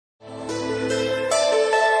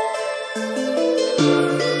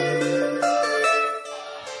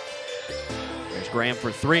Graham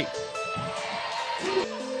for three.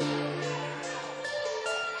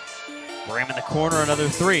 Graham in the corner, another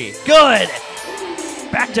three. Good!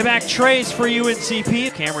 Back-to-back trays for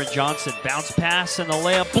UNCP. Cameron Johnson, bounce pass and the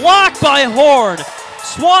layup blocked by Horn.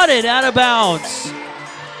 Swatted out of bounds.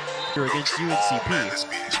 Against UNCP,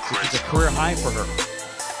 which is a career high for her.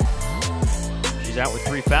 She's out with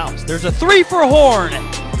 3 fouls. There's a three for Horn.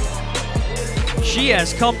 She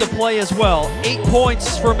has come to play as well. 8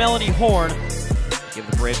 points for Melanie Horn. Give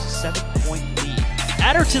the Braves a 7-point lead.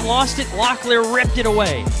 Adderton lost it. Locklear ripped it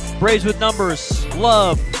away. Braves with numbers.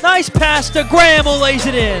 Love. Nice pass to Graham, who lays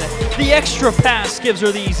it in. The extra pass gives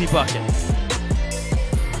her the easy bucket.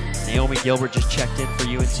 Naomi Gilbert just checked in for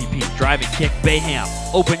UNCP. Driving kick, Bayham.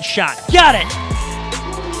 Open shot. Got it!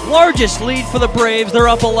 Largest lead for the Braves. They're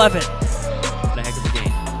up 11. The heck of the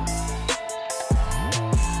game.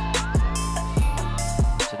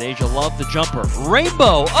 Deja Love the jumper.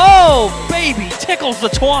 Rainbow. Oh, baby. Tickles the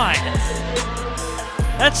twine.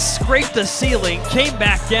 That scraped the ceiling. Came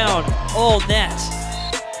back down. All net.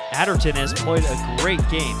 Adderton has played a great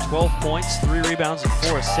game. 12 points, 3 rebounds, and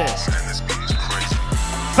 4 assists.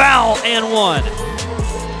 Foul and 1.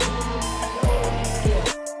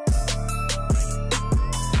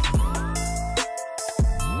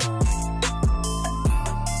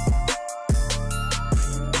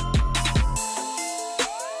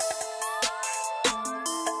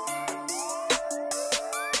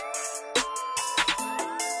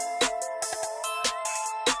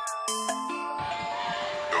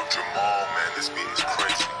 Jamal, man, this beat is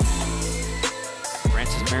crazy.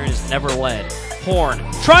 Marion has never led. Horn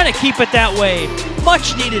trying to keep it that way.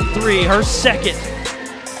 Much needed 3, her second.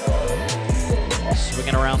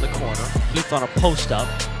 Swinging around the corner. Heath on a post up.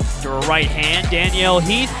 To her right hand, Danielle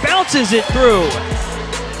Heath bounces it through.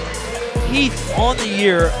 Heath on the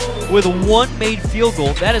year with 1 made field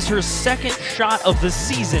goal. That is her second shot of the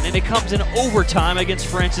season, and it comes in overtime against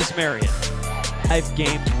Francis Marion.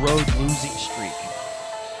 5-game road losing streak.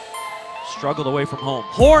 Struggled away from home.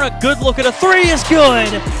 Horn, a good look at a 3 is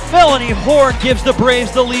good. Melanie Horn gives the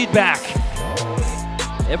Braves the lead back.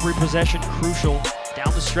 Every possession crucial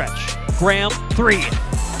down the stretch. Graham, 3.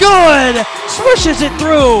 Good! Swishes it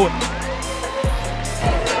through.